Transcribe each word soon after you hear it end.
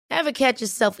Ever catch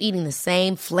yourself eating the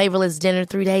same flavorless dinner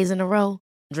 3 days in a row?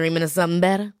 Dreaming of something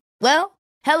better? Well,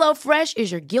 HelloFresh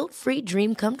is your guilt-free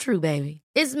dream come true, baby.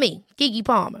 It's me, Keke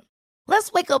Palmer.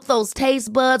 Let's wake up those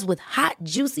taste buds with hot,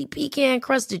 juicy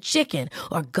pecan-crusted chicken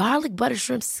or garlic butter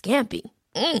shrimp scampi.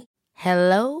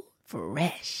 Hello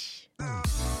Fresh.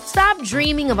 Stop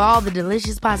dreaming of all the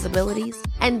delicious possibilities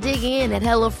and dig in at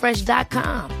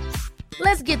HelloFresh.com.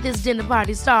 Let's get this dinner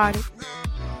party started.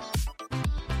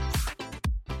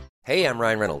 Hey, I'm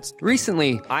Ryan Reynolds.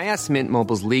 Recently, I asked Mint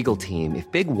Mobile's legal team if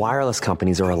big wireless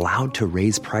companies are allowed to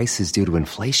raise prices due to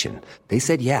inflation. They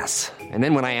said yes. And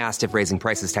then when I asked if raising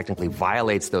prices technically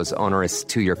violates those onerous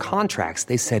 2-year contracts,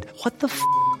 they said, "What the f***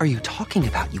 are you talking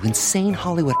about, you insane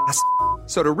Hollywood ass f-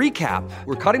 So to recap,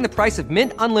 we're cutting the price of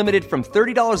Mint Unlimited from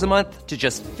 $30 a month to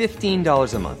just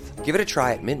 $15 a month. Give it a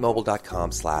try at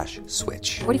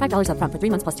mintmobile.com/switch. $45 up front for 3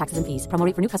 months plus taxes and fees. Promo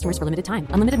rate for new customers for limited time.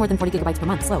 Unlimited more than 40 gigabytes per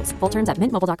month. Slows full terms at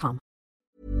mintmobile.com.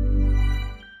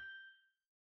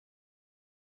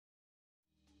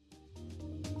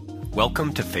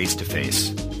 Welcome to Face to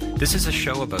Face. This is a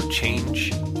show about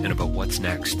change and about what's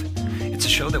next. It's a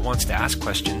show that wants to ask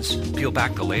questions, peel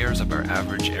back the layers of our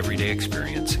average everyday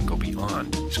experience, and go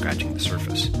beyond scratching the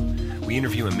surface. We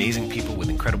interview amazing people with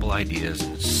incredible ideas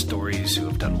and stories who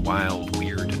have done wild,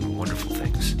 weird, and wonderful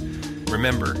things.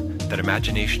 Remember that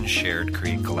imagination shared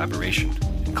creates collaboration,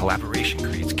 and collaboration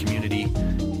creates community,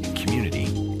 and community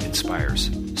inspires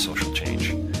social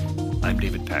change. I'm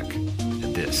David Peck,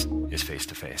 and this is Face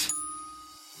to Face.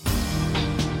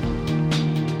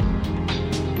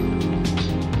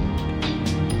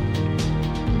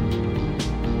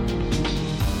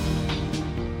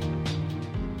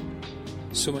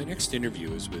 So my next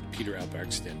interview is with Peter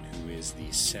Albarkston, who is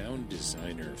the sound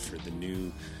designer for the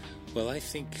new, well, I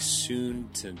think soon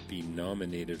to be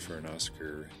nominated for an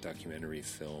Oscar documentary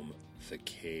film, The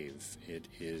Cave. It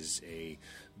is a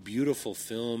beautiful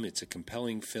film. It's a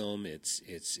compelling film. It's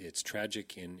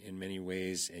tragic in many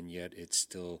ways, and yet it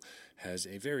still has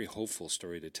a very hopeful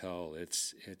story to tell.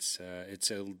 It's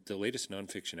the latest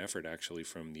nonfiction effort, actually,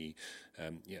 from the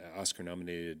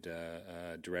Oscar-nominated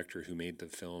director who made the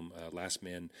film Last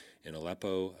Man in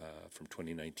Aleppo from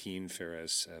 2019,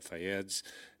 Faraz Fayed's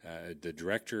the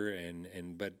director,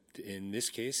 but in this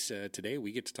case today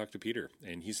we get to talk to Peter,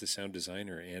 and he's the sound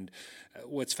designer. And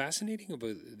what's fascinating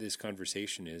about this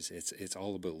conversation is it's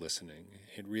all about listening.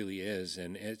 It really is,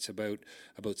 and it's about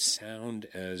sound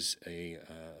as a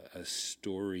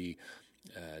story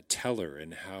teller,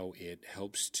 and how it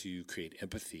helps to create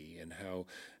empathy, and how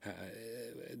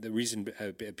the reason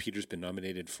Peter's been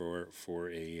nominated for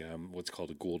a what's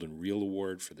called a Golden Reel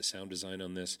Award for the sound design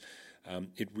on this.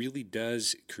 It really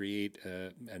does create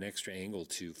an extra angle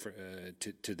to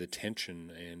the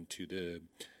tension and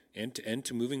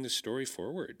to moving the story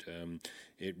forward.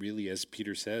 It really, as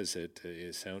Peter says,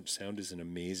 sound is an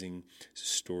amazing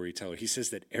storyteller. He says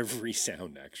that every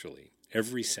sound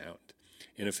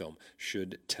in a film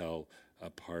should tell a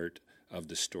part of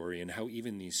the story, and how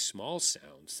even these small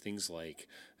sounds, things like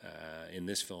in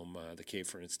this film, The Cave,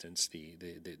 for instance, the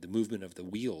movement of the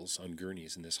wheels on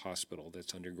gurneys in this hospital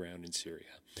that's underground in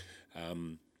Syria,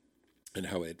 and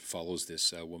how it follows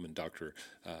this woman, Dr.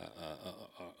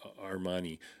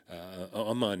 Amani,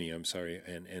 and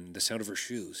the sound of her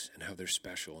shoes, and how they're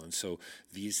special. And so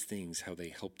these things, how they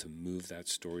help to move that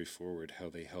story forward, how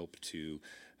they help to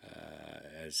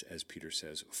as Peter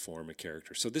says, form a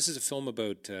character. So this is a film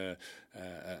about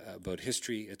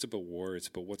history. It's about war. It's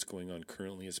about what's going on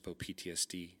currently. It's about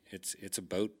PTSD. It's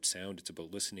about sound. It's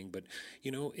about listening. But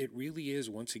it really is,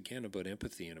 once again, about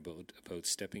empathy and about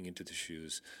stepping into the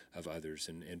shoes of others.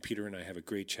 And Peter and I have a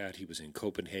great chat. He was in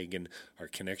Copenhagen. Our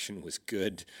connection was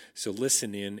good. So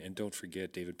listen in, and don't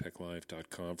forget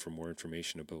davidpecklive.com for more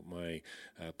information about my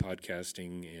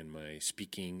podcasting and my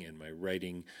speaking and my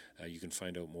writing. You can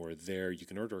find out more there. You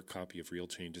can order a copy of Real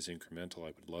Change is Incremental.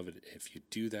 I would love it if you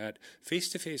do that.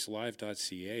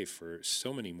 Face2facelive.ca for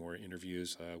so many more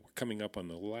interviews. We're coming up on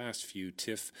the last few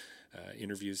TIFF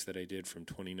interviews that I did from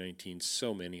 2019.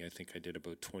 So many. I think I did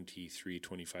about 23,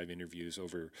 25 interviews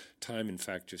over time. In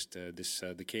fact, just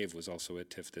The Cave was also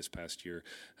at TIFF this past year,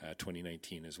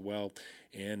 2019 as well.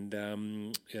 And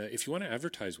if you want to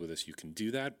advertise with us, you can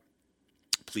do that.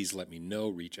 Please let me know.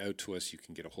 Reach out to us. You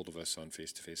can get a hold of us on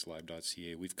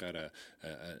face2facelive.ca. We've got a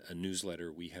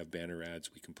newsletter. We have banner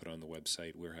ads we can put on the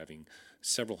website. We're having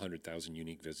several 100,000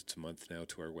 unique visits a month now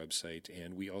to our website,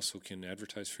 and we also can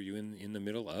advertise for you in the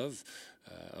middle of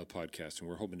a podcast, and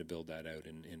we're hoping to build that out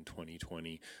in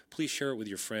 2020. Please share it with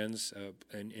your friends,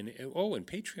 and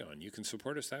Patreon. You can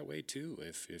support us that way too,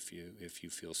 if you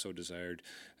feel so desired,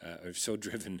 or so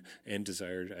driven and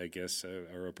desired, I guess,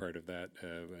 are a part of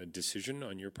that decision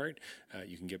on your part.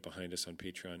 You can get behind us on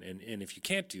Patreon, and if you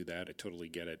can't do that, I totally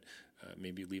get it.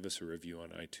 Maybe leave us a review on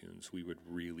iTunes. We would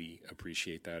really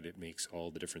appreciate that. It makes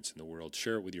all the difference in the world.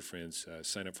 Share it with your friends.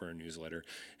 Sign up for our newsletter.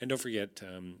 And don't forget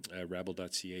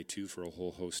Rabble.ca too for a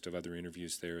whole host of other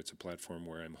interviews there. It's a platform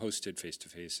where I'm hosted.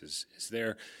 Face-to-Face is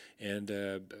there. And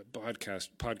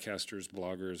podcasters,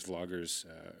 bloggers, vloggers,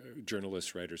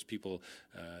 journalists, writers, people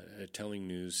telling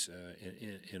news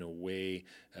in a way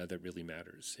that really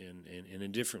matters, in a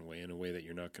different way, in a way that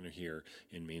you're not going to hear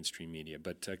in mainstream media.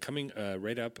 But coming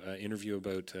right up, interview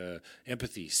about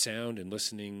empathy, sound, and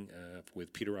listening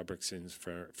with Peter Albrechtsen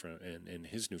and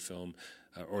his new film,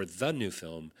 or the new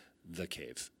film, The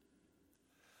Cave.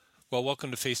 Well,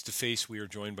 welcome to Face to Face. We are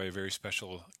joined by a very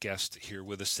special guest here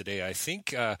with us today. I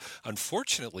think,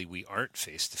 unfortunately, we aren't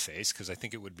face to face because I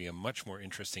think it would be a much more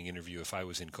interesting interview if I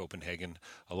was in Copenhagen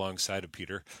alongside of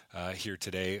Peter here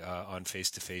today on Face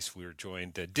to Face. We are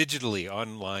joined digitally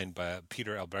online by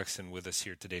Peter Albrechtsen with us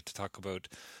here today to talk about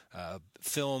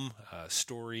film,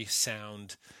 story,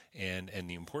 sound, and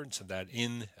the importance of that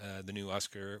in the new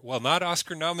Oscar, well, not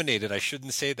Oscar nominated, I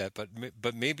shouldn't say that,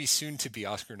 but maybe soon to be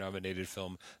Oscar nominated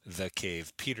film, The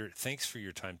Cave. Peter, thanks for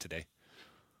your time today.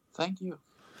 Thank you.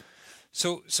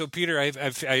 So Peter,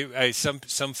 some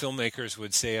filmmakers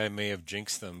would say I may have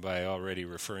jinxed them by already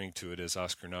referring to it as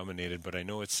Oscar nominated, but I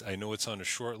know it's on a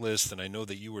short list, and I know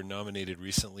that you were nominated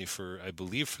recently for, I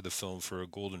believe, for the film for a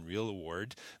Golden Reel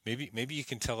Award. Maybe you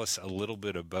can tell us a little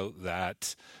bit about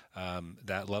that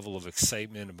level of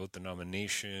excitement about the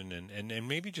nomination, and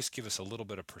maybe just give us a little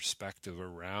bit of perspective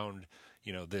around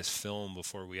this film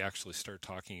before we actually start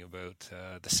talking about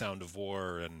the sound of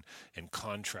war and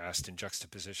contrast and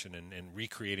juxtaposition and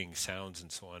recreating sounds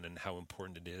and so on, and how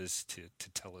important it is to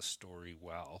tell a story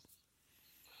well.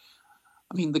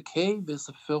 I mean, The Cave is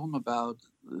a film about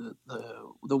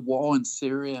the war in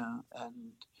Syria,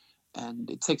 and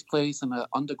it takes place in an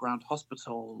underground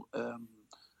hospital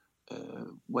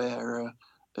where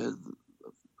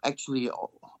actually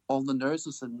all the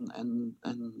nurses and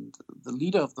the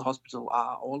leader of the hospital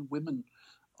are all women,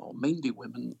 or mainly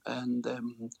women, and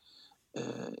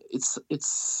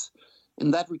it's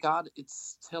in that regard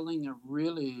it's telling a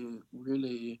really,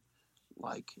 really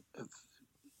like a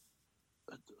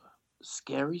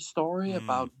scary story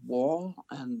about war,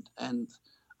 and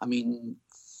I mean,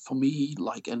 for me,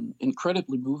 like an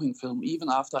incredibly moving film. Even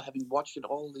after having watched it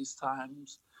all these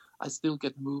times, I still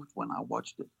get moved when I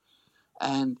watched it.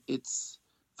 And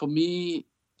for me,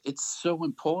 it's so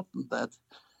important that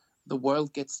the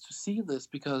world gets to see this,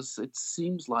 because it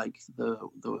seems like the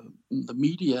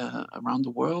media around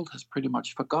the world has pretty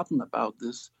much forgotten about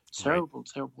this terrible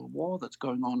war that's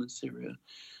going on in Syria.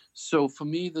 So for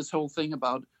me, this whole thing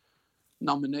about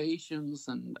nominations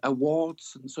and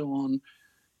awards and so on,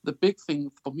 the big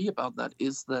thing for me about that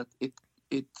is that it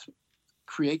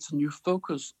creates a new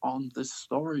focus on this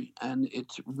story, and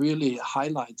it really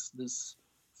highlights this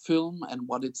film and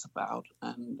what it's about.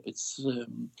 And it's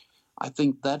I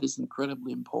think that is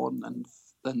incredibly important,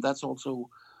 and that's also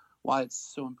why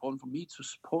it's so important for me to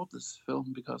support this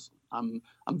film, because I'm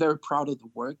very proud of the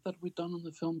work that we've done on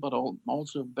the film, but I'm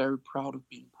also very proud of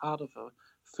being part of a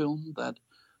film that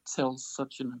tells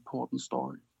such an important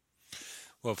story.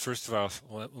 Well, first of all,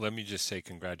 let me just say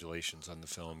congratulations on the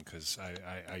film, because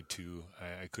I too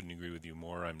couldn't agree with you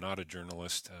more. I'm not a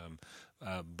journalist,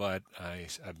 but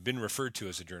I've been referred to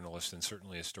as a journalist and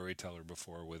certainly a storyteller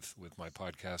before with my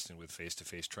podcast and with Face to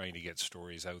Face, trying to get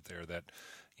stories out there that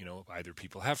either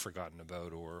people have forgotten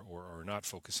about or are not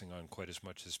focusing on quite as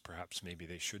much as perhaps maybe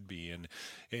they should be. And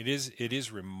it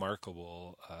is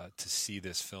remarkable to see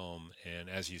this film, and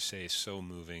as you say, so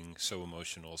moving, so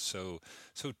emotional, so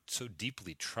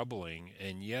deeply troubling,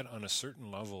 and yet on a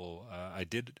certain level, I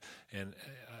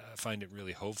find it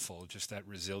really hopeful, just that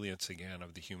resilience again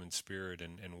of the human spirit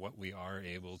and what we are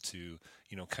able to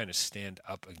kind of stand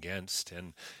up against,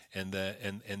 and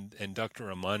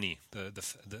Dr. Amani, the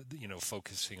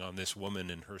focusing on this woman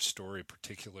and her story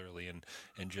particularly, and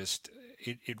just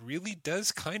it really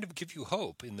does kind of give you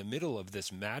hope in the middle of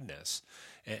this madness,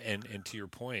 and to your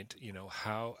point,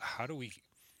 how do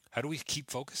we keep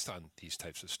focused on these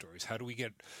types of stories? How do we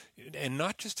get, and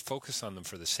not just focus on them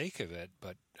for the sake of it,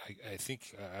 but I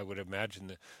think I would imagine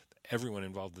that everyone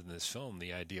involved in this film,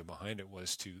 the idea behind it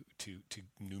was to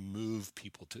move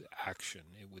people to action,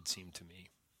 it would seem to me.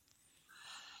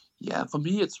 Yeah, for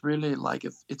me, it's really like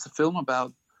it's a film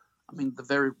about, I mean, the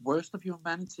very worst of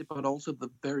humanity, but also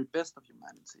the very best of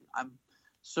humanity. I'm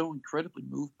so incredibly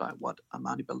moved by what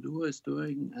Amani Baldua is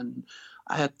doing, and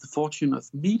I had the fortune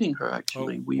of meeting her.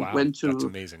 Actually, we went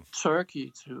to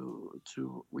Turkey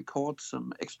to record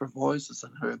some extra voices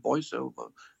and her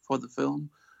voiceover for the film,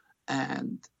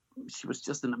 and she was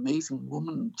just an amazing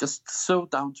woman, just so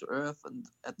down to earth, and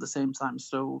at the same time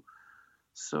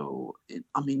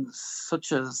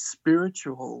such a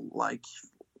spiritual, like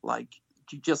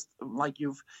you just like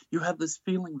you have this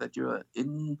feeling that you're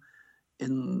in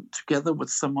together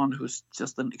with someone who's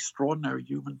just an extraordinary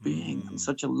human being and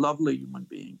such a lovely human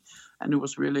being, and it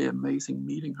was really amazing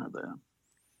meeting her there.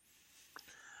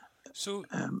 So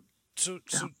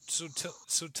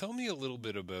tell me a little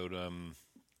bit about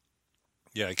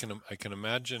I can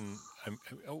imagine.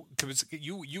 Because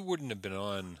you wouldn't have been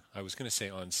on. I was going to say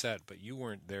on set, but you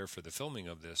weren't there for the filming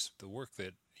of this. The work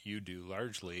that you do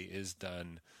largely is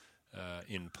done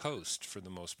in post for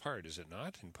the most part, is it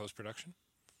not? In post production.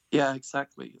 Yeah,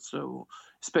 exactly. So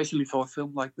especially for a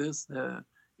film like this,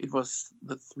 it was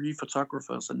the 3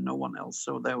 photographers and no one else.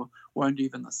 So there weren't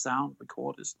even a sound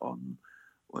recordist on.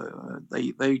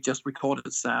 They just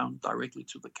recorded sound directly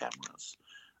to the cameras.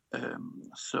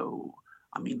 So,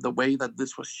 I mean, the way that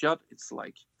this was shot, it's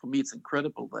like, for me, it's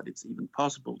incredible that it's even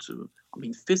possible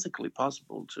physically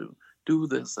possible to do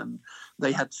this. And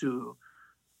they had to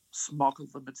smuggle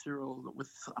the material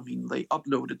they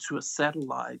uploaded to a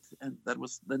satellite, and that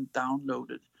was then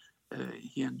downloaded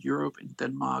here in Europe, in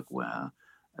Denmark, where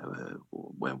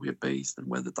we're based and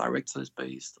where the director is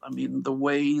based. I mean, the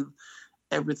way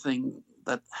everything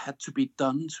that had to be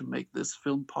done to make this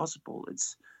film possible,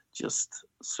 it's just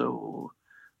so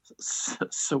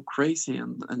crazy,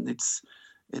 and it's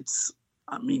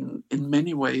I mean, in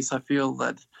many ways I feel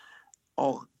that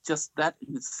just that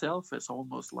in itself is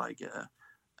almost like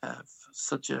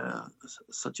such a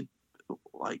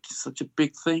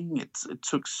big thing. It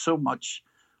took so much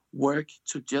work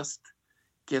to just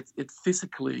get it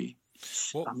physically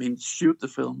shoot the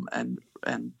film and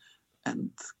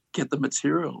get the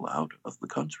material out of the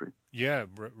country. Yeah,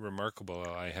 remarkable.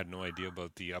 I had no idea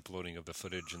about the uploading of the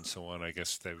footage and so on. I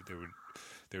guess there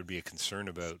would be a concern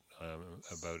about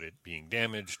it being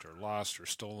damaged or lost or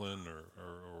stolen or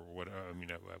what. I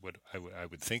mean, I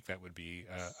would think that would be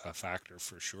a factor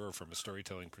for sure from a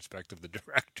storytelling perspective. The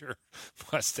director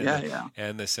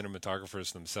and the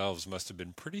cinematographers themselves must have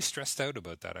been pretty stressed out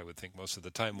about that, I would think, most of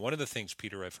the time. One of the things,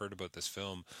 Peter, I've heard about this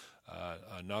film,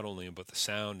 not only about the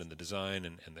sound and the design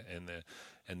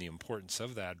and the importance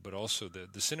of that, but also the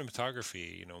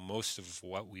cinematography. You know, most of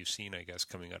what we've seen, I guess,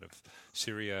 coming out of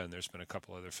Syria, and there's been a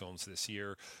couple other films this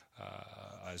year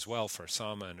as well, for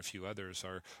Sama and a few others,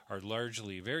 are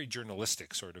largely very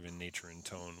journalistic sort of in nature and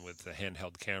tone, with the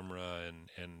handheld camera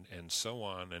and so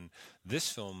on. And this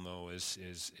film, though, is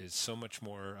so much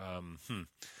more.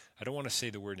 I don't want to say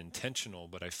the word intentional,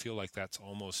 but I feel like that's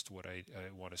almost what I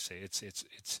want to say. It's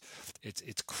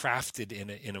crafted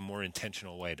in a more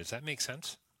intentional way. Does that make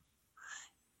sense?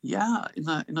 Yeah,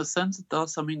 in a sense it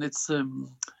does. I mean, it's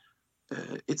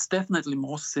definitely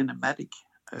more cinematic.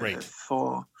 Right.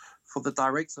 For the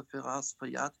director Firas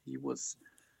Fayyad,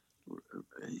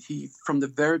 he from the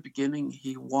very beginning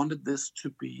he wanted this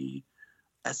to be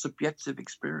a subjective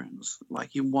experience. Like,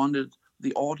 he wanted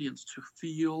the audience to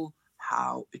feel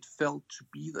how it felt to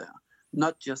be there,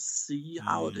 not just see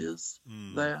how it is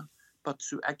there, but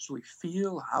to actually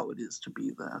feel how it is to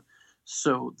be there.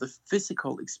 So the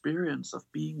physical experience of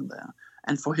being there,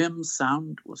 and for him,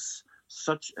 sound was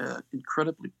such an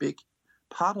incredibly big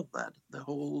part of that. The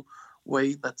whole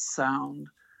way that sound,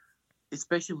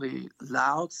 especially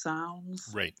loud sounds,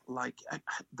 right, like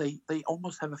they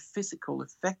almost have a physical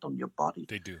effect on your body.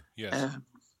 They do, yes.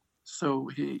 So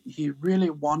he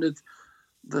really wanted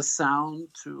the sound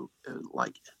to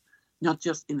like not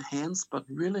just enhance, but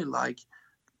really like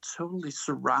totally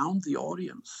surround the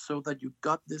audience, so that you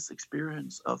got this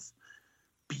experience of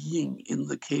being in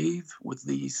the cave with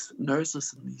these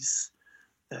nurses and these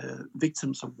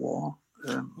victims of war.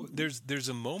 There's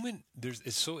a moment.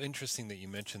 It's so interesting that you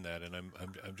mentioned that, and I'm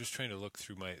just trying to look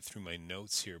through my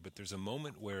notes here. But there's a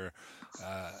moment where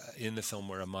in the film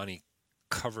where Amani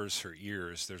covers her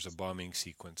ears. There's a bombing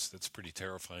sequence that's pretty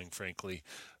terrifying, frankly.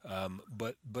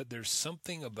 But there's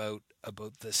something about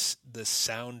this, the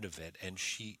sound of it, and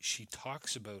she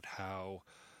talks about how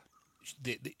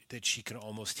that she can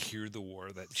almost hear the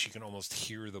war, that she can almost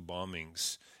hear the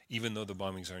bombings even though the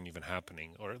bombings aren't even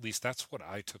happening, or at least that's what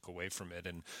I took away from it.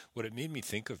 And what it made me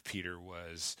think of, Peter,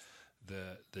 was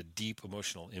the deep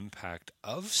emotional impact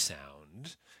of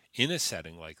sound in a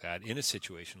setting like that, in a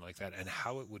situation like that, and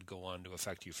how it would go on to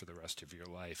affect you for the rest of your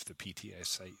life. The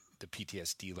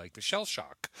PTSD, like the shell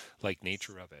shock, like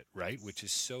nature of it, right? Which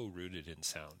is so rooted in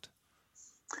sound.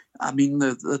 I mean,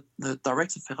 the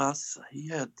director Ferraz, he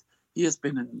has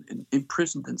been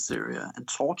imprisoned in Syria and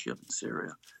tortured in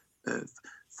Syria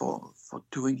for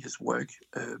doing his work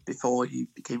before he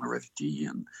became a refugee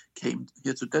and came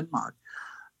here to Denmark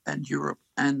and Europe,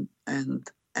 and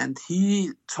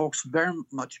he talks very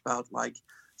much about like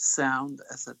sound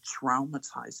as a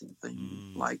traumatizing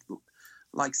thing.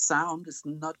 Like sound is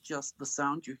not just the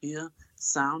sound you hear.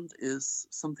 Sound is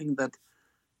something that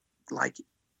like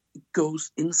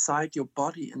goes inside your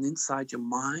body and inside your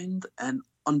mind and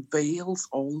unveils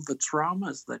all the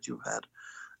traumas that you've had.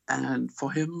 And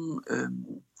for him,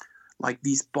 like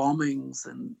these bombings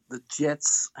and the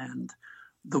jets and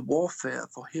the warfare,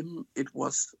 for him, it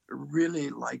was really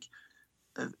like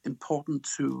important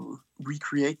to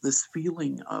recreate this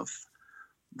feeling of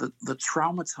the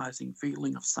traumatizing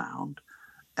feeling of sound.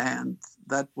 And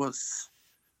that was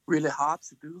really hard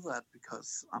to do that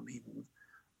because, I mean,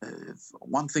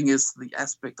 one thing is the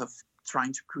aspect of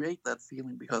trying to create that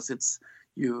feeling, because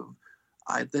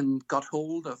I then got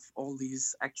hold of all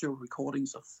these actual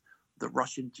recordings of the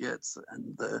Russian jets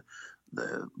and the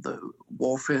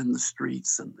warfare in the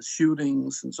streets and the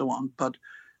shootings and so on, but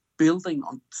building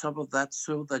on top of that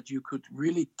so that you could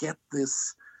really get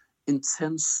this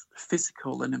intense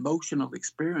physical and emotional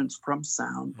experience from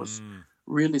sound was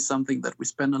really something that we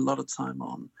spent a lot of time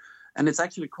on. And it's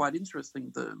actually quite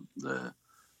interesting. The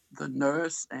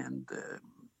nurse and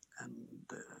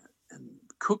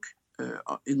cook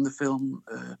in the film,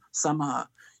 Samha,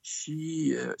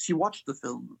 she watched the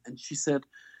film and she said,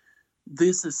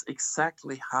 "This is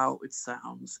exactly how it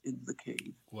sounds in the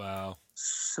cave." Wow.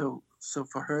 So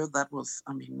for her, that was,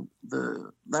 I mean,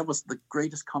 that was the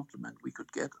greatest compliment we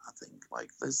could get. I think,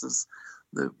 like,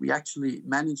 we actually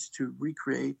managed to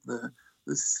recreate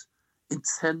this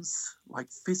intense,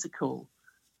 like, physical,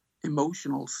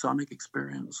 emotional, sonic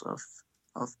experience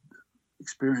of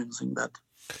experiencing that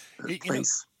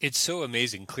place. It's so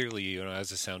amazing. Clearly,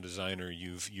 as a sound designer,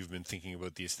 you've been thinking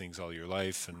about these things all your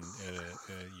life, and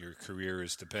your career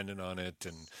is dependent on it,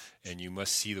 and you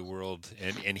must see the world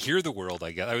and hear the world.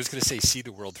 I guess I was going to say see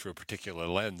the world through a particular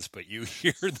lens, but you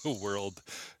hear the world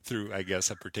through, I guess,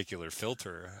 a particular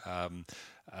filter.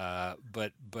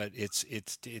 But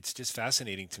it's just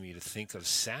fascinating to me to think of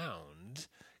sound,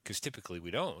 because typically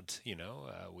we don't,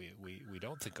 we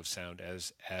don't think of sound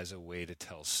as a way to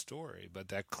tell story, but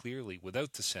that clearly,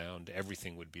 without the sound,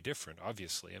 everything would be different,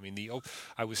 obviously. I mean,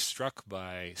 I was struck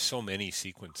by so many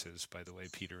sequences, by the way,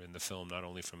 Peter, in the film, not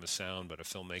only from a sound, but a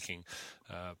filmmaking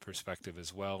perspective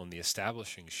as well, and the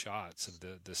establishing shots of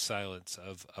the silence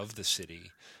of the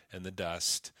city and the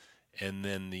dust, and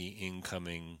then the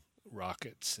incoming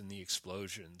rockets and the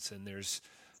explosions. And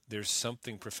there's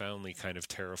something profoundly kind of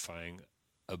terrifying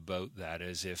about that,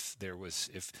 as if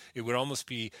it would almost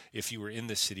be, if you were in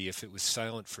the city, if it was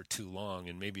silent for too long,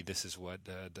 and maybe this is what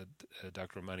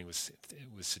Dr. Ramani was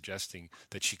suggesting,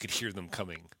 that she could hear them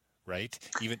coming, right?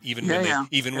 Even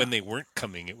when they weren't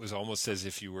coming, it was almost as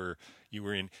if you were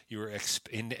in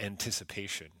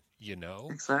anticipation,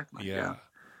 Exactly. Yeah.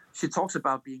 She talks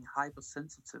about being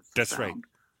hypersensitive to That's sound, right.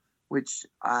 Which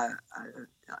I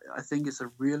think is a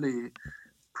really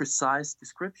precise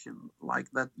description, like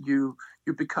that you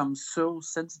become so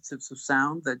sensitive to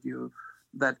sound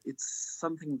that it's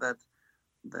something that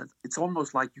it's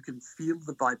almost like you can feel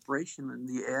the vibration in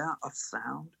the air of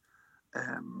sound,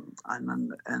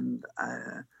 and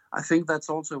I think that's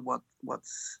also what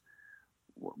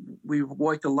we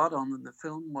worked a lot on in the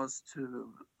film, was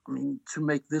to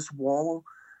make this wall,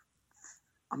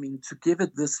 to give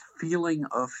it this feeling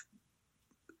of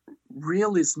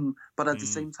realism, but at the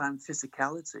same time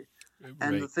physicality.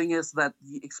 And Right. the thing is that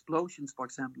the explosions, for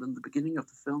example, in the beginning of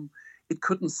the film, it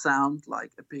couldn't sound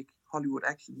like a big Hollywood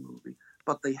action movie,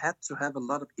 but they had to have a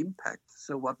lot of impact.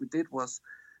 So what we did was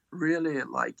really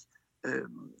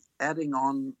adding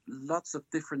on lots of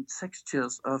different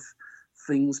textures of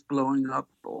things blowing up,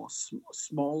 or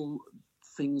small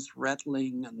things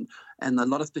rattling, and a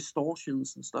lot of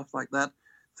distortions and stuff like that.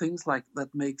 Things like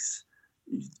that makes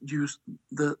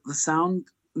the sound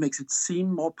makes it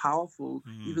seem more powerful,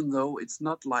 even though it's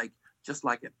not just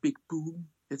like a big boom.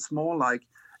 It's more like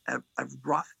a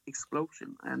rough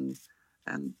explosion, and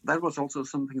that was also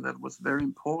something that was very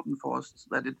important for us,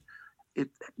 that it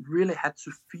really had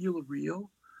to feel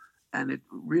real, and it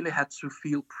really had to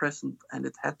feel present, and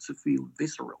it had to feel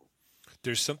visceral.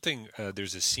 There's something,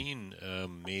 there's a scene,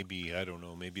 maybe, I don't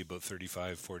know, maybe about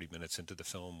 35, 40 minutes into the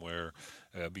film where,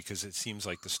 because it seems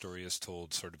like the story is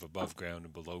told sort of above ground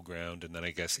and below ground, and then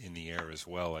I guess in the air as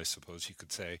well, I suppose you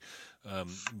could say.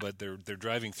 But they're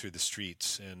driving through the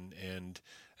streets, and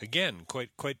again,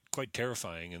 quite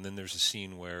terrifying. And then there's a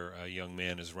scene where a young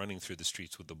man is running through the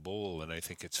streets with a bowl, and I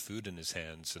think it's food in his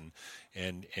hands, and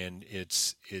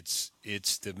it's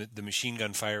the machine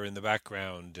gun fire in the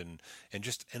background, and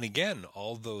again,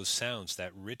 all those sounds,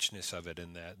 that richness of it,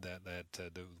 and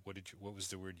what was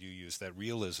the word you used? That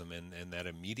realism and that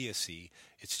immediacy.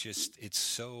 It's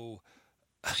so,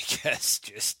 I guess,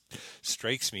 just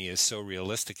strikes me as so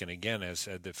realistic. And again, as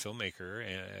the filmmaker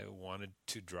wanted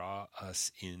to draw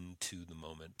us into the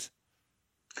moment.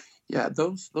 Yeah,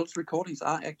 those recordings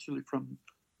are actually from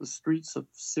the streets of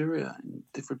Syria and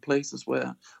different places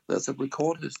where there's a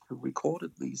recordist who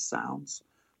recorded these sounds.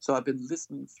 So I've been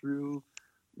listening through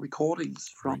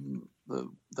recordings from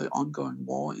the ongoing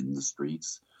war in the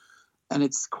streets. And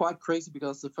it's quite crazy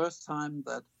because the first time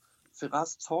that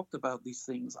Firas talked about these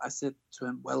things, I said to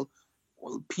him, well,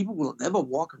 people will never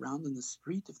walk around in the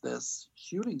street if there's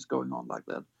shootings going on like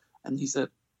that. And he said,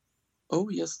 oh,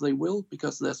 yes, they will,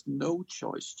 because there's no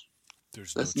choice.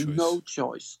 There's no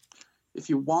choice. If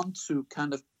you want to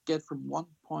kind of get from one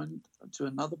point to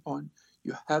another point,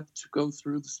 you have to go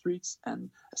through the streets. And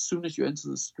as soon as you enter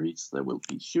the streets, there will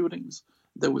be shootings,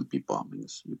 there will be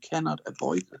bombings. You cannot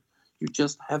avoid it. You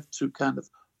just have to kind of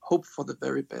hope for the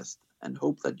very best and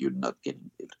hope that you're not getting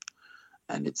hit.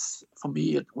 And for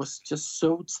me, it was just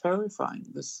so terrifying,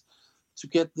 to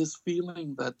get this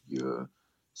feeling that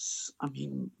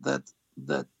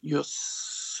that you're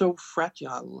so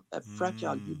fragile, a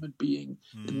fragile human being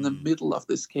in the middle of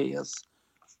this chaos.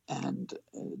 And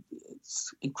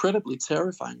it's incredibly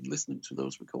terrifying listening to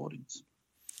those recordings.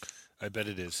 I bet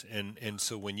it is. And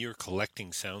so when you're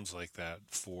collecting sounds like that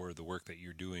for the work that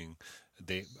you're doing,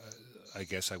 I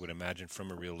guess I would imagine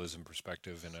from a realism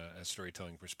perspective and a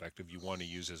storytelling perspective, you want to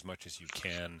use as much as you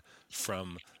can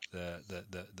from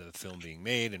the film being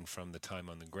made and from the time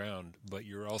on the ground, but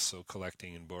you're also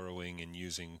collecting and borrowing and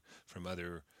using from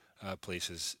other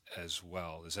places as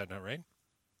well. Is that not right?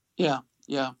 Yeah.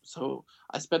 So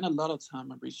I spent a lot of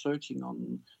time researching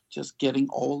on just getting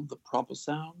all the proper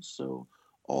sounds. So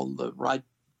all the right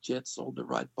jets, all the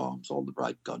right bombs, all the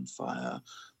right gunfire,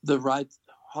 the right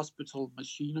hospital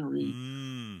machinery.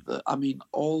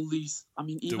 All these.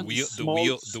 Even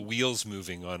the wheels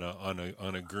moving on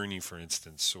a gurney, for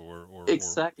instance, or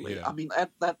exactly. Yeah.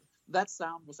 That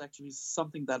sound was actually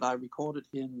something that I recorded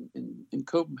here in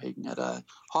Copenhagen at a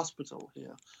hospital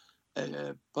here.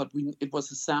 But it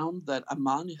was a sound that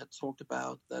Amani had talked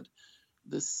about, that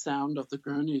the sound of the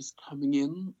gurney is coming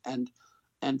in,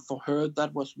 and for her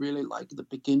that was really like the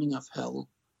beginning of hell,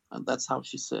 and that's how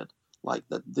she said, like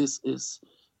that this is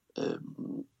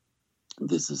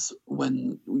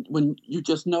when you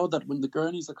just know that when the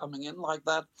gurneys are coming in like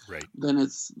that, right, then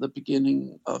it's the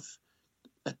beginning of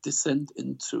a descent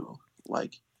into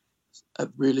like a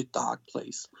really dark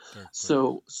place.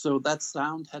 So that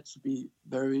sound had to be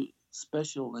very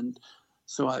special, and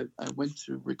so I went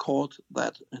to record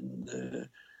that, and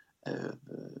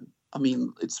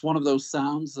it's one of those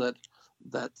sounds that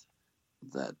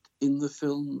in the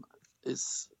film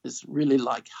is really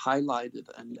like highlighted,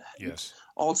 and yes,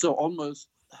 also almost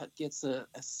gets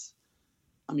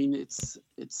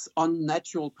it's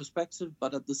unnatural perspective,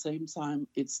 but at the same time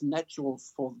it's natural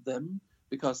for them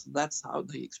because that's how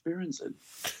they experience it.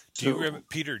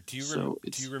 Peter? Do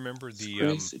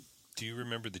you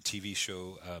remember the TV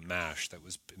show MASH that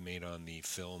was made on the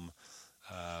film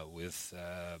with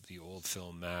the old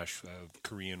film MASH,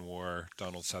 Korean War?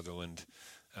 Donald Sutherland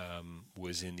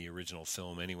was in the original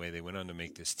film. Anyway, they went on to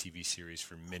make this TV series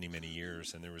for many, many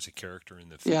years, and there was a character in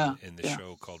the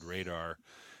show called Radar,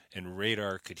 and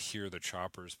Radar could hear the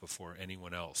choppers before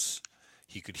anyone else.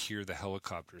 He could hear the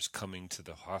helicopters coming to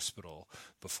the hospital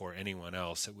before anyone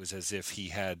else. It was as if he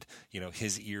had,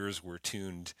 his ears were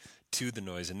tuned to the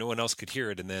noise and no one else could hear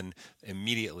it. And then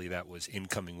immediately that was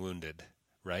incoming wounded,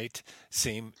 right?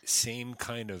 Same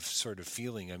kind of sort of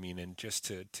feeling. And just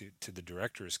to the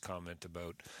director's comment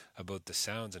about the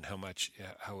sounds and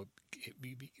how it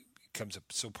becomes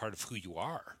so part of who you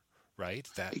are, right?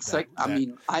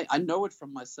 Exactly. I know it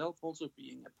from myself also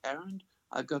being a parent.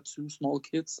 I got 2 small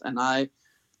kids, and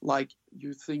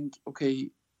you think,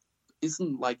 okay,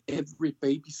 isn't like every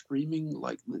baby screaming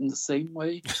like in the same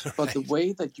way? Right. But the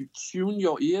way that you tune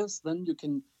your ears, then you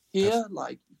can hear,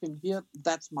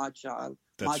 that's my child.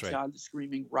 Child is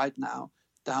screaming right now.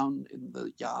 down in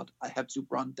the yard, I have to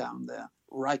run down there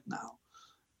right now.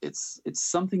 It's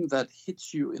something that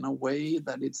hits you in a way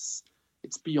that it's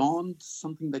beyond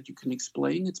something that you can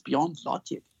explain. It's beyond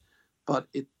logic, but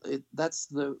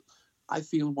I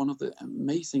feel one of the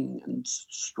amazing and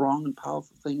strong and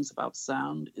powerful things about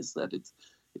sound is that it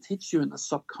hits you in a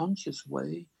subconscious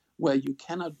way where you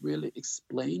cannot really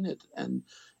explain it, and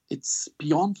it's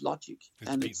beyond logic.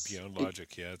 It's beyond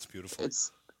logic. Yeah, it's beautiful.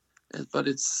 But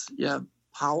it's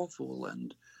powerful,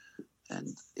 and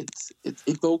it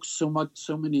evokes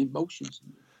so many emotions.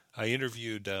 I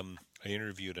interviewed an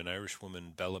Irish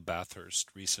woman, Bella Bathurst,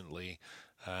 recently.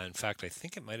 In fact, I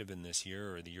think it might have been this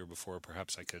year or the year before.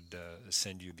 Perhaps I could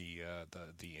send you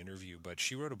the interview. But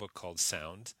she wrote a book called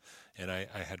Sound, and I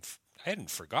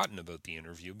hadn't forgotten about the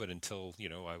interview, but until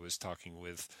I was talking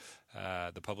with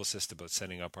the publicist about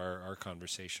setting up our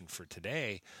conversation for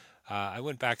today, I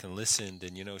went back and listened,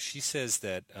 and she says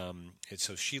that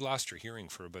so she lost her hearing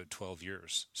for about 12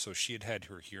 years. So she had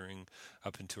her hearing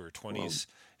up into her 20s,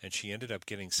 and she ended up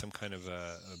getting some kind of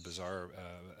a bizarre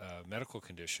medical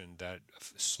condition that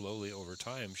slowly over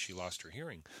time she lost her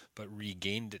hearing, but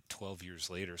regained it 12 years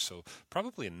later. So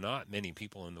probably not many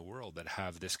people in the world that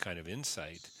have this kind of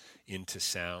insight into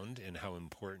sound and how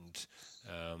important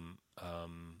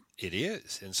it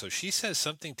is. And so she says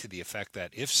something to the effect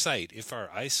that if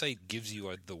our eyesight gives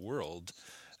you the world,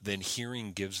 then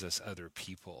hearing gives us other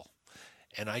people.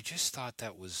 And I just thought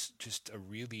that was just a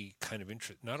really kind of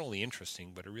not only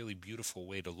interesting, but a really beautiful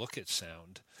way to look at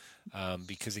sound,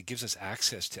 because it gives us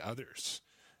access to others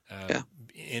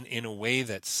in a way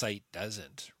that sight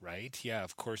doesn't, right? Yeah,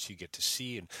 of course you get to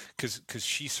see, and because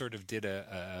she sort of did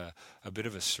a bit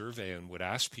of a survey and would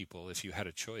ask people, if you had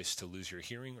a choice to lose your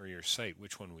hearing or your sight,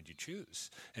 which one would you choose?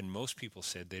 And most people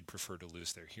said they'd prefer to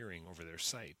lose their hearing over their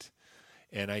sight.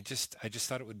 And I just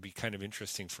thought it would be kind of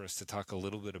interesting for us to talk a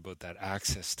little bit about that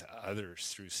access to others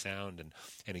through sound,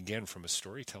 and again from a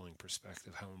storytelling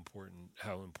perspective, how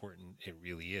important it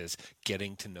really is,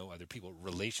 getting to know other people,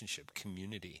 relationship,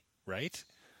 community, right?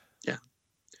 Yeah,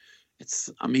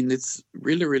 it's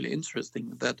really, really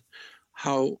interesting that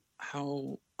how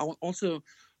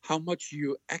much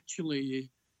you actually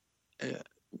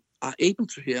are able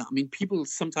to hear. I mean, people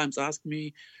sometimes ask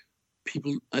me,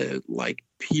 like,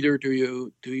 Peter, are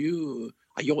your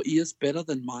ears better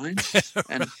than mine?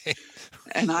 And right.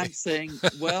 and I'm saying,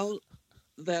 well,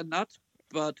 they're not,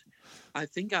 but I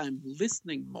think I'm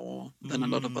listening more than a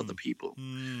lot of other people.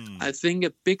 I think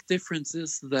a big difference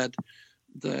is that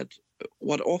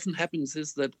what often happens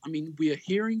is that, we are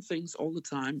hearing things all the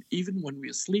time. Even when we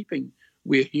are sleeping,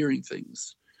 we're hearing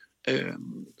things.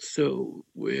 So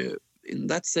we're, in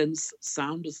that sense,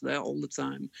 sound is there all the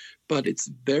time, but it's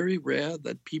very rare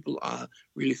that people are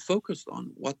really focused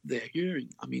on what they're hearing.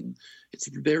 It's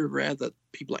very rare that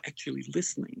people are actually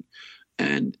listening.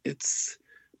 And it's,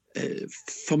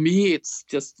 for me, it's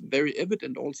just very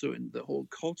evident also in the whole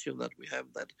culture that we have,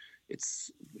 that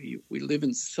we live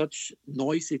in such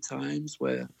noisy times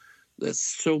where there's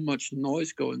so much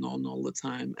noise going on all the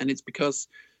time. And it's because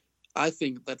I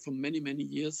think that for many, many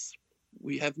years,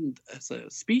 we haven't, as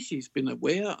a species, been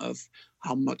aware of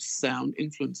how much sound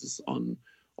influences on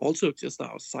also just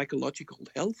our psychological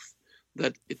health,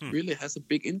 that it really has a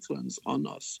big influence on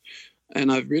us.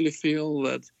 And I really feel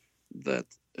that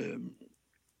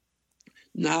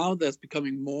now there's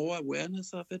becoming more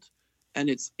awareness of it. And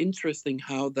it's interesting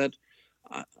how that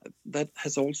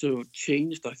has also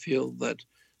changed. I feel that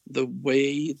the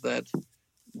way that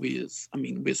we're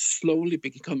slowly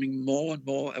becoming more and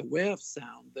more aware of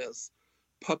sound. There's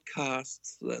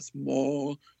podcasts, there's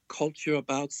more culture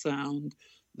about sound,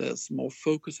 there's more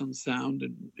focus on sound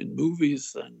in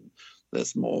movies, and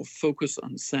there's more focus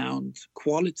on sound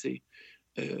quality.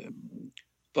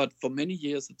 But for many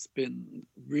years, it's been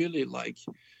really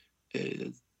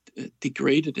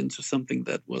degraded into something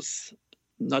that was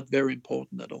not very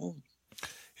important at all.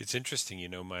 It's interesting,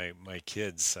 my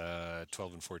kids,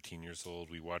 12 and 14 years old,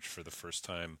 we watched for the first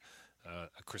time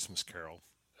A Christmas Carol,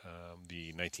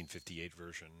 the 1958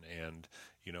 version, and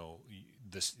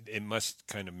it must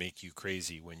kind of make you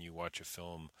crazy when you watch a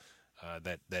film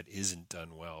that isn't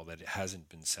done well, that it hasn't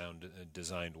been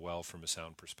designed well from a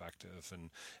sound perspective,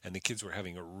 and the kids were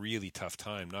having a really tough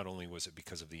time. Not only was it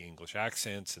because of the English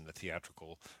accents and the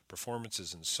theatrical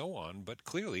performances and so on, but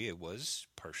clearly it was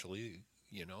partially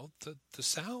the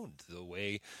sound, the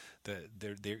way that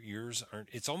their ears aren't.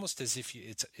 It's almost as if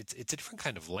it's a different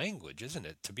kind of language, isn't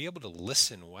it? To be able to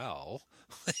listen well,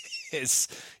 is,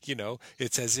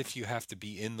 it's as if you have to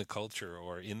be in the culture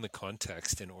or in the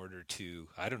context in order to,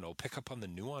 I don't know, pick up on the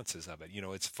nuances of it.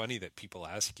 It's funny that people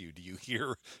ask you, do you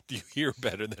hear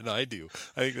better than I do?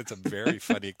 I think that's a very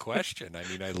funny question. I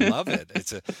mean, I love it.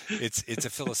 It's a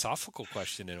philosophical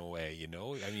question in a way,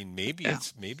 I mean, maybe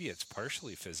it's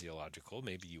partially physiological.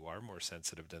 Maybe you are more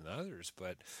sensitive than others,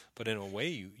 but in a way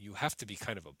you have to be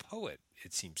kind of a poet,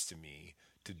 it seems to me,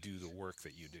 to do the work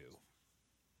that you do.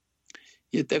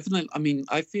 Yeah, definitely. I mean,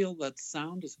 I feel that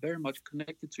sound is very much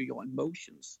connected to your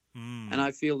emotions. And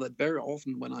I feel that very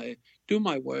often when I do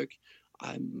my work,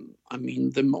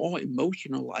 the more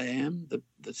emotional I am,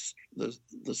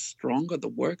 the stronger the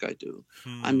work I do.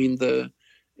 I mean,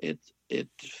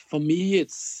 for me,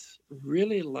 it's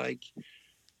really like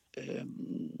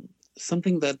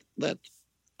something that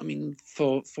I mean,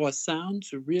 for a sound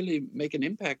to really make an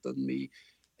impact on me,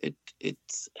 it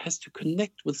has to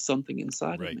connect with something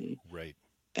inside of me. Right.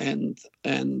 And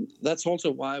that's also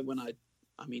why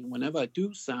whenever I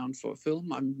do sound for a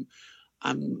film,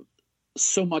 I'm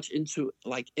so much into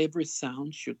like every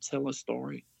sound should tell a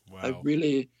story. Wow.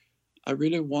 I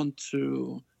really want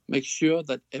to make sure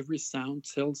that every sound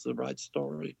tells the right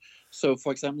story. So,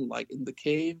 for example, like in The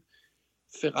Cave,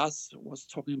 Ferraz was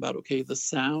talking about, the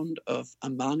sound of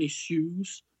Armani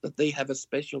shoes, that they have a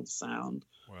special sound.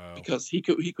 Wow. Because he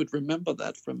could remember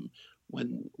that from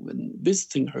when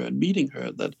visiting her and meeting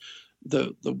her, that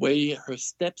the way her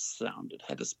steps sounded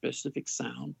had a specific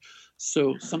sound.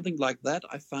 So something like that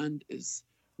I find is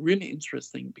really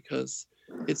interesting, because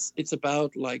it's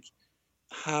about like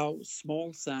how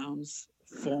small sounds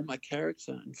form a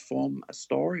character and form a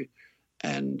story,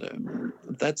 and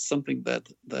that's something that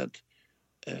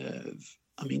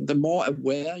the more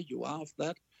aware you are of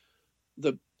that,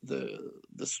 the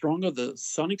stronger the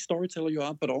sonic storyteller you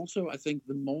are, but also I think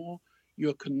the more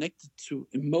you're connected to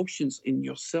emotions in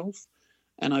yourself.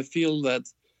 And I feel that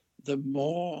the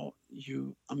more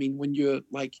when you're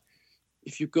like,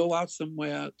 if you go out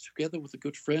somewhere together with a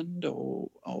good friend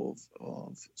or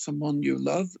someone you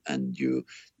love, and you're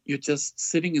just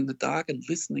sitting in the dark and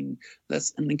listening,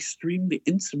 that's an extremely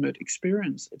intimate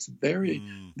experience. It's very,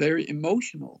 very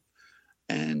emotional.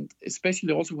 And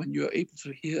especially also when you're able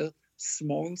to hear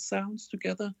small sounds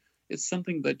together, it's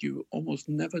something that you almost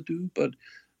never do. But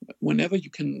whenever you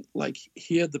can like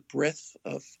hear the breath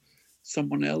of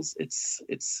someone else, it's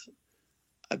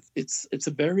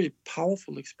a very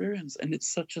powerful experience, and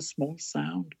it's such a small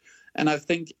sound. And I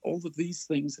think all of these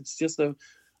things, it's just a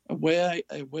way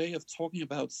of talking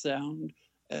about sound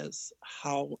as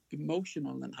how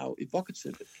emotional and how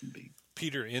evocative it can be.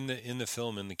 Peter, in the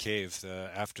film, in The Cave,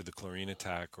 after the chlorine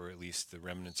attack, or at least the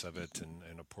remnants of it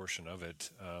and a portion of it,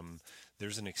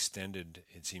 there's an extended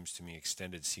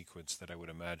sequence that I would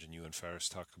imagine you and Ferraz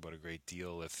talk about a great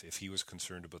deal if he was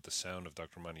concerned about the sound of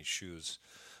Dr. Mani's shoes.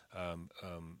 And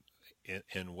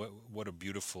what a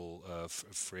beautiful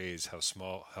phrase, how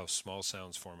small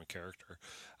sounds form a character.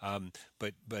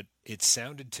 But it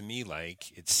seemed to me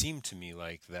like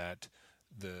that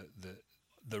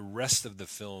the rest of the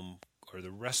film, or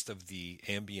the rest of the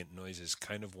ambient noises,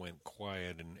 kind of went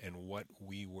quiet, and what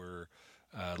we were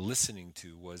listening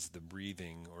to was the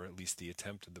breathing, or at least the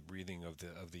attempt of the breathing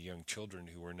of the young children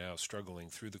who were now struggling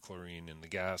through the chlorine and the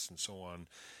gas and so on.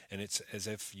 And it's as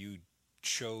if you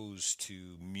chose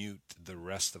to mute the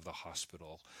rest of the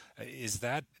hospital.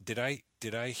 Did I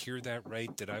hear that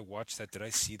right? Did I watch that? Did I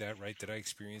see that right? Did I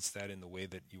experience that in the way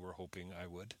that you were hoping I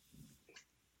would?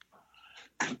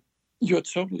 You're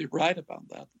totally right about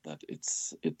that. That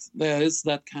there is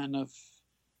that kind of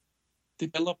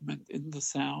development in the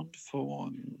sound for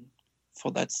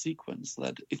that sequence,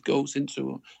 that it goes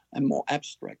into a more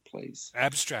abstract place.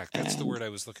 Abstract. That's the word I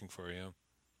was looking for. Yeah.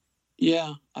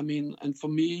 Yeah. And for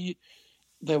me,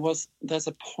 there's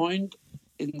a point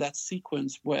in that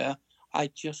sequence where I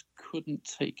just couldn't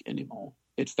take anymore.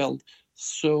 It was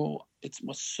so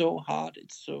hard.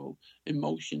 It's so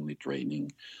emotionally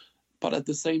draining. But at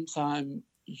the same time,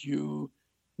 you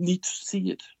need to see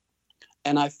it.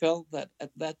 And I felt that at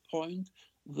that point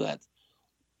that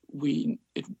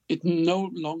it no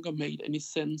longer made any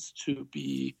sense to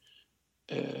be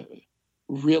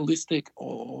realistic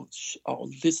or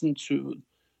listen to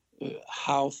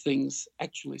how things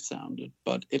actually sounded.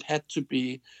 But it had to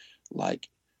be like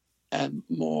a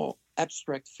more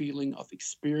abstract feeling of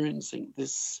experiencing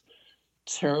this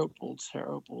terrible,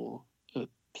 terrible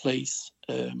place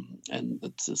and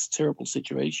this terrible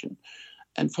situation.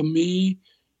 And for me,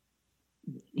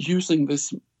 using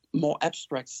this more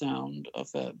abstract sound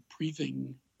of a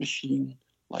breathing machine,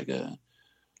 like do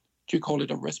you call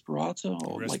it a respirator?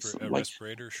 Or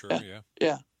respirator, sure, yeah.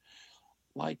 Yeah.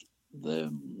 Like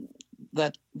the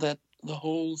that the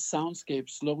whole soundscape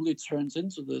slowly turns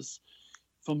into this.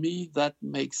 For me, that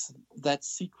makes that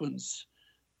sequence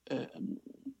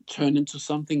turn into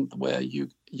something where you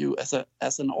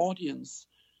as an audience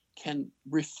can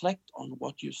reflect on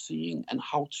what you're seeing and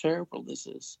how terrible this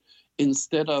is,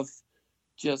 instead of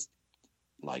just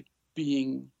like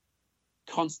being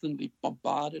constantly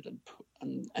bombarded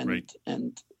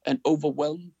and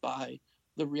overwhelmed by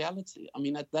the reality. I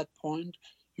mean, at that point,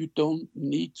 you don't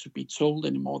need to be told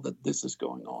anymore that this is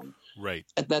going on. Right.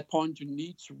 At that point, you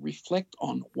need to reflect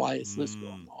on why is this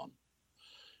going on.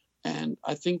 And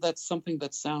I think that's something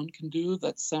that sound can do.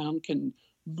 That sound can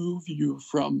move you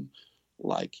from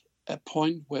like a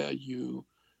point where you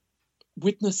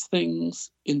witness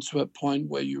things into a point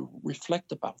where you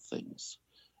reflect about things.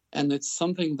 And it's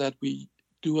something that we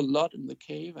do a lot in the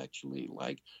cave, actually,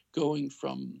 like going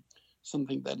from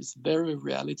something that is very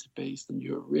reality-based and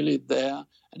you're really there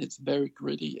and it's very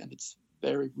gritty and it's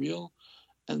very real.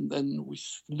 And then we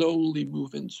slowly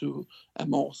move into a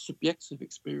more subjective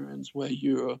experience where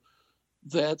you're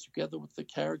there together with the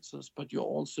characters, but you're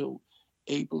also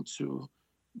able to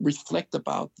reflect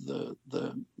about the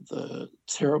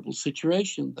terrible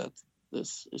situation that's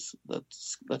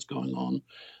going on.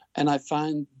 And I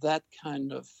find that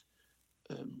kind of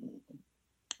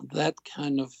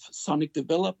sonic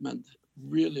development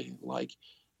really like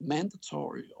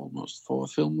mandatory almost for a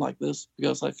film like this,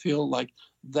 because I feel like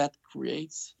that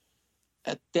creates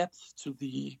a depth to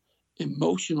the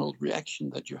emotional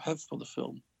reaction that you have for the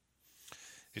film.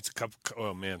 It's a couple.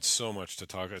 Oh man, so much to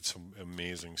talk. It's so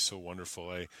amazing, so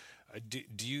wonderful. Do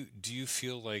you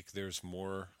feel like there's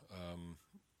more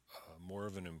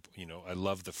of an, I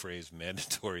love the phrase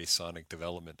mandatory sonic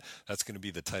development. That's going to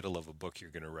be the title of a book you're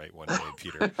going to write one day,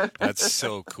 Peter. That's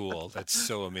so cool. That's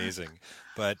so amazing.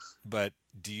 But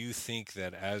do you think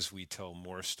that as we tell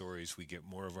more stories, we get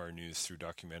more of our news through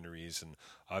documentaries, and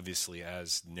obviously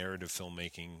as narrative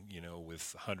filmmaking,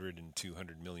 with $100 and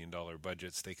 $200 million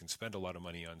budgets, they can spend a lot of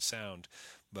money on sound,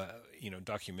 but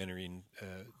documentary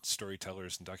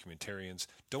storytellers and documentarians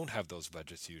don't have those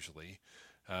budgets usually.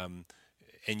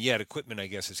 And yet equipment, I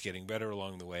guess, is getting better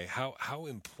along the way. How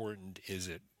important is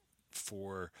it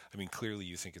clearly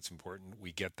you think it's important.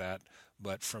 We get that.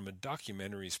 But from a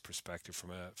documentary's perspective,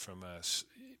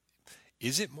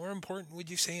 is it more important, would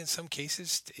you say, in some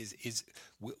cases?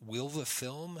 Will the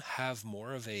film have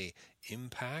more of a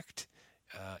impact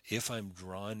if I'm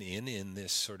drawn in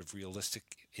this sort of realistic,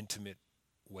 intimate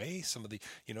way? Some of the,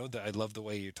 I love the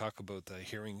way you talk about the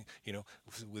hearing,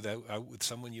 with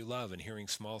someone you love and hearing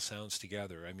small sounds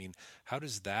together. I mean, how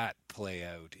does that play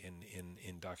out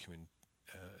in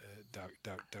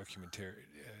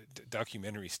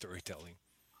documentary storytelling?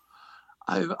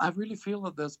 I really feel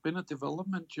that there's been a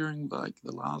development during like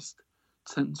the last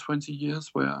 10, 20 years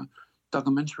where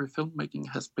documentary filmmaking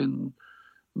has been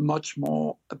much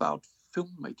more about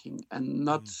filmmaking and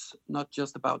not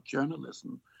just about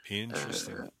journalism.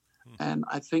 Interesting. And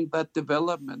I think that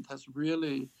development has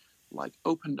really like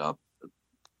opened up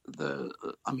the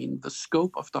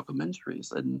scope of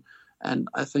documentaries, and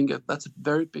I think that's a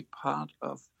very big part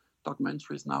of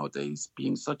documentaries nowadays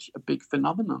being such a big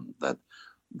phenomenon that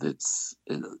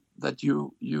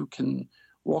you can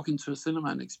walk into a cinema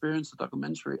and experience a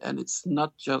documentary, and it's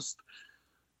not just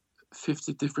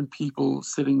 50 different people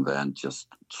sitting there and just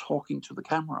talking to the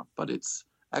camera, but it's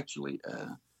actually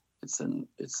it's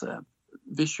a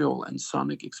visual and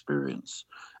sonic experience,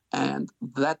 and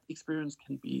that experience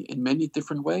can be in many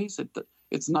different ways.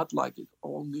 It's not like it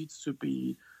all needs to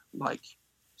be like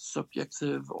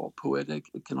subjective or poetic.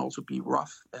 It can also be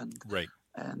rough and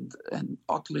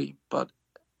ugly. But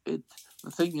the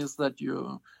thing is that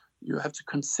you have to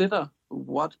consider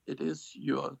what it is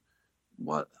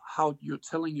how you're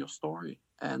telling your story,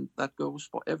 and that goes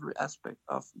for every aspect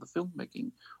of the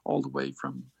filmmaking, all the way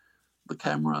from the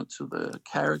camera to the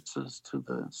characters to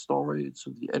the story to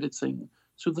the editing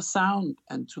to the sound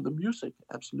and to the music,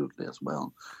 absolutely as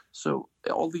well. So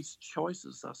all these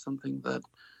choices are something that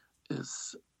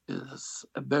is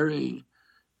a very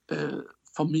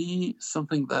for me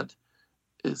something that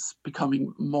is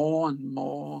becoming more and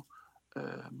more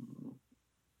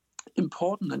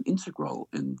important and integral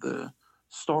in the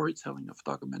storytelling of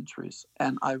documentaries,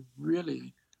 and I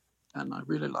really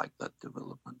like that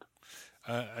development.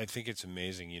 I think it's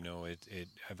amazing.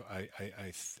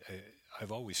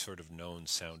 I've always sort of known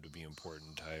sound to be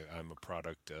important. I'm a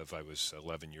product of, I was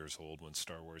 11 years old when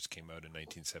Star Wars came out in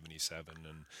 1977,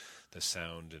 and the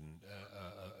sound and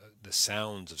the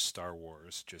sounds of Star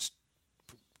Wars just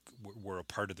were a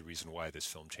part of the reason why this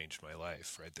film changed my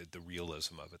life, right? The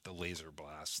realism of it, the laser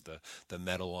blast, the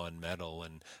metal on metal,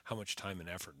 and how much time and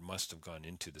effort must have gone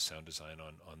into the sound design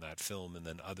on that film, and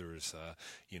then others,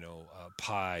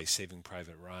 Pi, Saving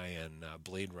Private Ryan,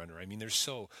 Blade Runner. I mean, there's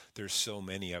so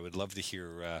many. I would love to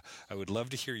hear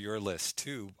your list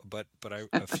too. But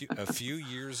a few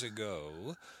years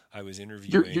ago, I was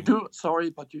interviewing. You do, sorry,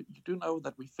 but you do know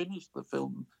that we finished the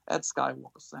film at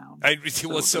Skywalker Sound. I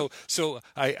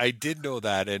did know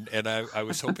that, and I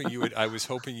was hoping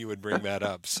you would bring that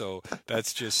up. So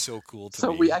that's just so cool to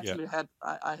me. So we actually had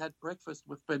I had breakfast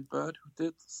with Ben Bird, who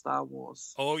did Star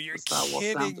Wars. Oh, you're Star Wars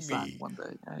kidding sound design me! One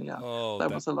day, yeah. Oh,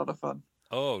 that was a lot of fun.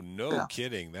 Oh, no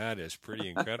kidding! That is pretty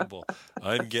incredible.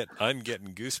 I'm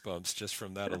getting goosebumps just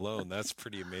from that alone. That's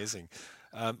pretty amazing.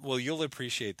 Well, you'll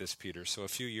appreciate this, Peter. So a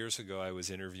few years ago, I was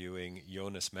interviewing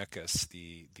Jonas Mekas,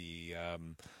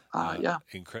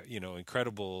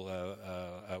 incredible.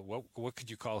 What could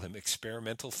you call him?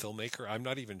 Experimental filmmaker. I'm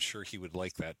not even sure he would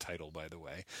like that title, by the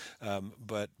way.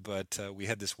 But we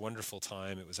had this wonderful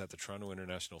time. It was at the Toronto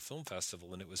International Film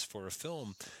Festival, and it was for a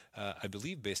film, I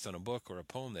believe, based on a book or a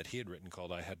poem that he had written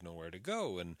called "I Had Nowhere to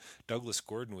Go." And Douglas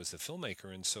Gordon was the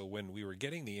filmmaker. And so when we were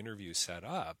getting the interview set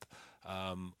up,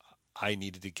 I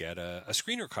needed to get a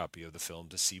screener copy of the film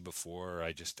to see before.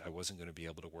 I wasn't going to be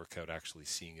able to work out actually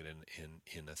seeing it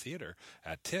in a theater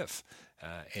at TIFF,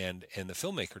 and the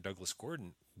filmmaker Douglas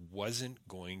Gordon wasn't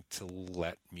going to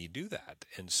let me do that,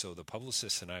 and so the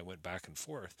publicist and I went back and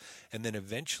forth, and then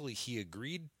eventually he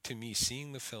agreed to me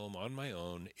seeing the film on my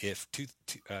own if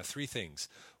three things.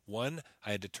 One,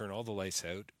 I had to turn all the lights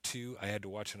out. Two, I had to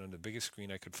watch it on the biggest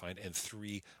screen I could find, and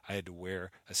three, I had to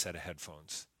wear a set of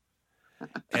headphones.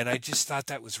 And I just thought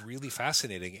that was really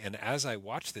fascinating. And as I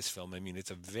watched this film, I mean, it's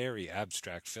a very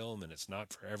abstract film, and it's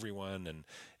not for everyone.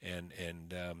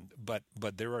 But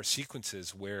there are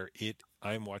sequences where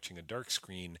I'm watching a dark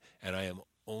screen and I am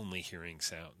only hearing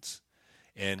sounds.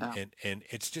 And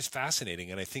it's just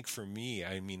fascinating. And I think for me,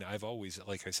 I mean, I've always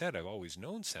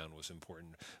known sound was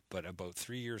important. But about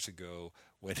 3 years ago,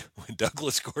 when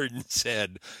Douglas Gordon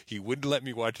said he wouldn't let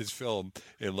me watch his film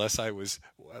unless I was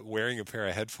wearing a pair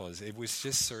of headphones, it was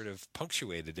just sort of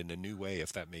punctuated in a new way,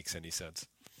 if that makes any sense.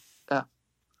 Yeah,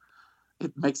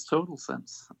 it makes total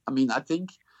sense. I mean, I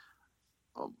think,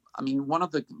 one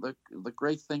of the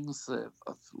great things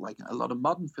of like a lot of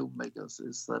modern filmmakers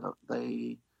is that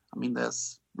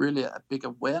there's really a big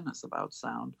awareness about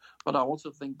sound, but I also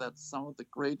think that some of the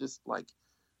greatest like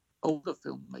older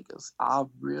filmmakers are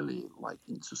really like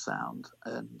into sound.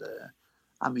 And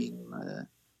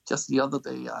just the other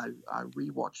day I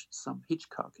rewatched some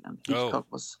Hitchcock, and Hitchcock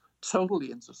was totally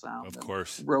into sound. Of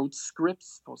course, wrote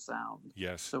scripts for sound.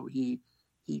 Yes. So he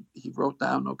wrote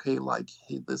down, okay, like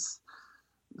this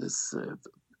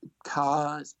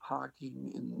car is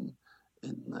parking in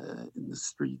the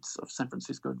streets of San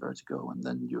Francisco in Vertigo, and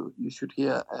then you should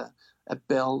hear a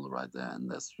bell right there,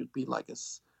 and there should be like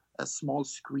a small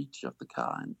screech of the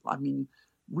car, and I mean,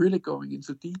 really going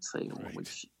into detail, right,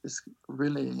 which is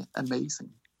really amazing.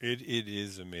 It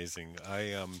is amazing.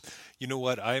 You know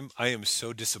what? I am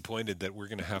so disappointed that we're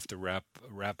going to have to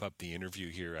wrap up the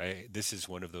interview here. This is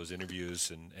one of those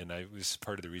interviews, and I was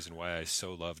part of the reason why I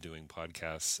so love doing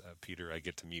podcasts, Peter. I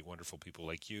get to meet wonderful people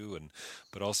like you,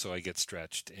 but also I get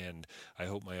stretched, and I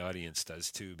hope my audience does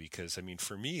too. Because I mean,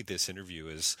 for me, this interview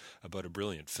is about a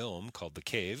brilliant film called The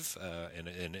Cave, and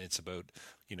it's about.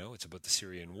 It's about the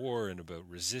Syrian war and about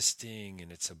resisting,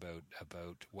 and it's about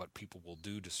what people will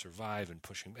do to survive and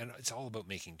pushing. And it's all about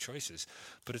making choices,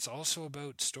 but it's also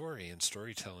about story and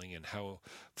storytelling, and how,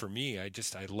 for me, I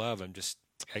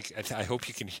hope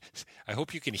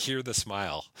you can hear the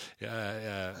smile,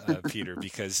 Peter,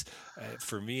 because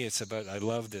for me it's about, I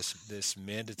love this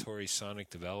mandatory sonic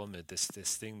development, this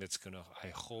thing that's going to,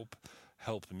 I hope,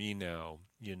 help me now,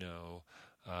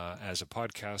 as a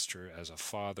podcaster, as a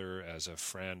father, as a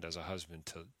friend, as a husband,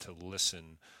 to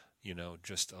listen,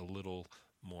 just a little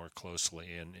more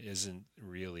closely, and isn't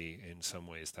really in some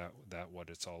ways that what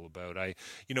it's all about.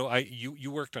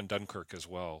 You worked on Dunkirk as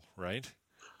well, right?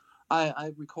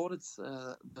 I recorded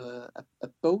a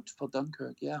boat for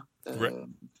Dunkirk. Yeah,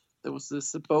 there was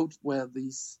this boat where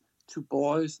these two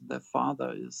boys, their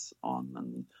father is on,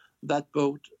 and that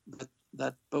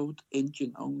boat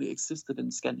engine only existed in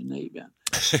Scandinavia.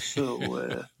 So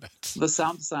the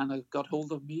sound designer got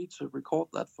hold of me to record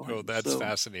that for him. Oh, that's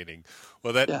fascinating.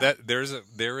 Well, there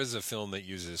is a film that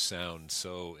uses sound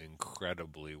so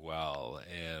incredibly well,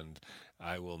 and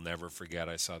I will never forget.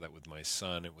 I saw that with my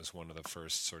son. It was one of the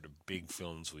first sort of big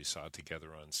films we saw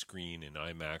together on screen in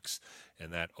IMAX,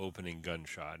 and that opening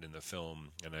gunshot in the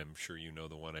film, and I'm sure you know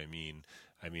the one I mean,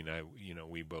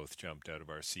 we both jumped out of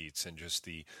our seats, and just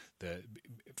the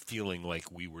feeling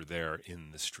like we were there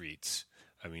in the streets.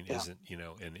 I mean,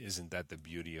 isn't that the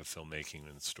beauty of filmmaking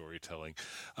and storytelling?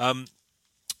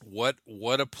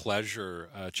 What a pleasure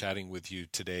chatting with you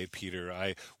today, Peter.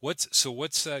 What's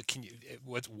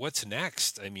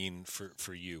next? I mean,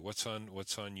 for you, what's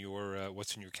on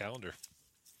your calendar?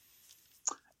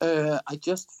 I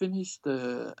just finished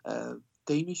a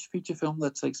Danish feature film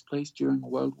that takes place during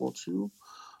World War II,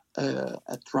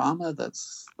 a drama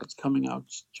that's coming out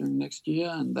during next year,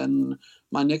 and then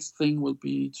my next thing will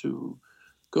be to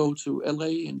go to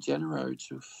LA in January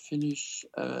to finish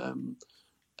a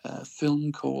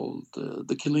film called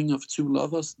The Killing of Two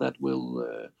Lovers that will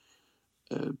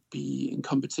be in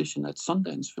competition at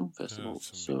Sundance Film Festival.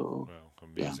 Wow,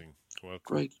 amazing. Yeah, well,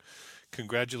 great.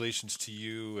 Congratulations to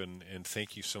you, and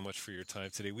thank you so much for your time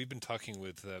today. We've been talking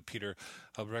with Peter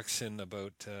Albrechtsen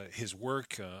about his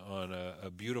work on a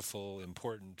beautiful,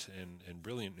 important, and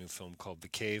brilliant new film called The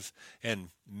Cave, and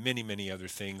many, many other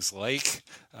things like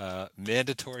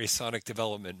mandatory sonic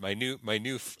development. My new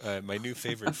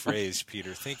favorite phrase,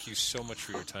 Peter. Thank you so much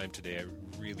for your time today. I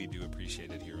really do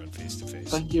appreciate it here on Face to Face.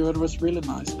 Thank you. It was really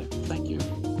nice. Thank you.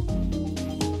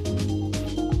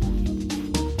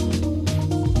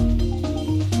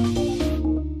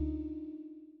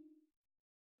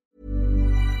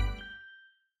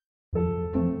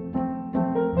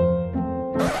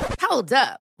 Hold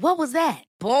up. What was that?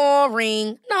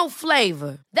 Boring. No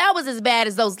flavor. That was as bad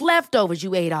as those leftovers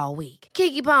you ate all week.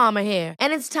 Keke Palmer here,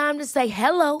 and it's time to say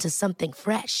hello to something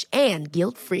fresh and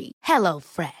guilt-free. Hello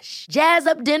Fresh. Jazz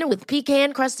up dinner with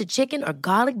pecan-crusted chicken or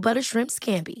garlic butter shrimp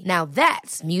scampi. Now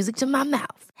that's music to my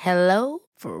mouth. Hello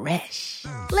Fresh.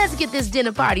 Let's get this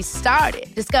dinner party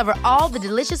started. Discover all the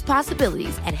delicious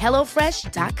possibilities at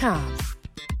HelloFresh.com.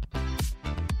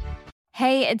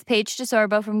 Hey, it's Paige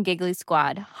DeSorbo from Giggly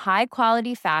Squad. High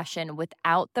quality fashion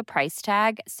without the price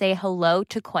tag. Say hello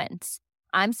to Quince.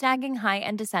 I'm snagging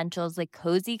high-end essentials like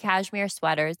cozy cashmere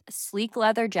sweaters, sleek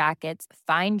leather jackets,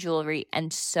 fine jewelry,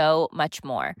 and so much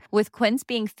more. With Quince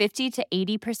being 50 to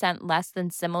 80% less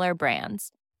than similar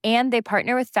brands. And they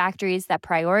partner with factories that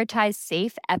prioritize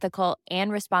safe, ethical,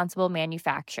 and responsible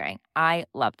manufacturing. I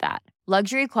love that.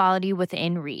 Luxury quality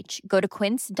within reach. Go to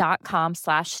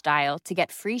quince.com/style to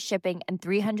get free shipping and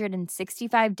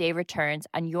 365-day returns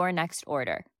on your next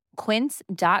order.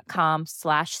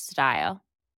 Quince.com/style.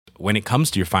 When it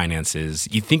comes to your finances,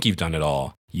 you think you've done it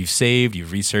all. You've saved,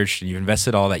 you've researched, and you've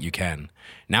invested all that you can.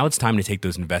 Now it's time to take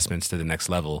those investments to the next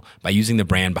level by using the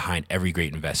brand behind every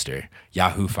great investor,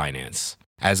 Yahoo Finance.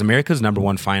 As America's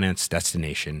 #1 finance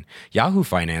destination, Yahoo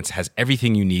Finance has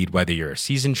everything you need, whether you're a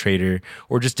seasoned trader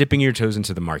or just dipping your toes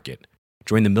into the market.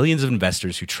 Join the millions of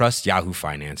investors who trust Yahoo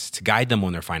Finance to guide them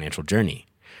on their financial journey.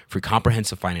 For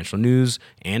comprehensive financial news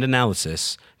and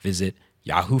analysis, visit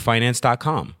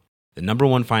yahoofinance.com, the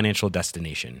 #1 financial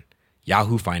destination,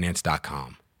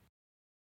 yahoofinance.com.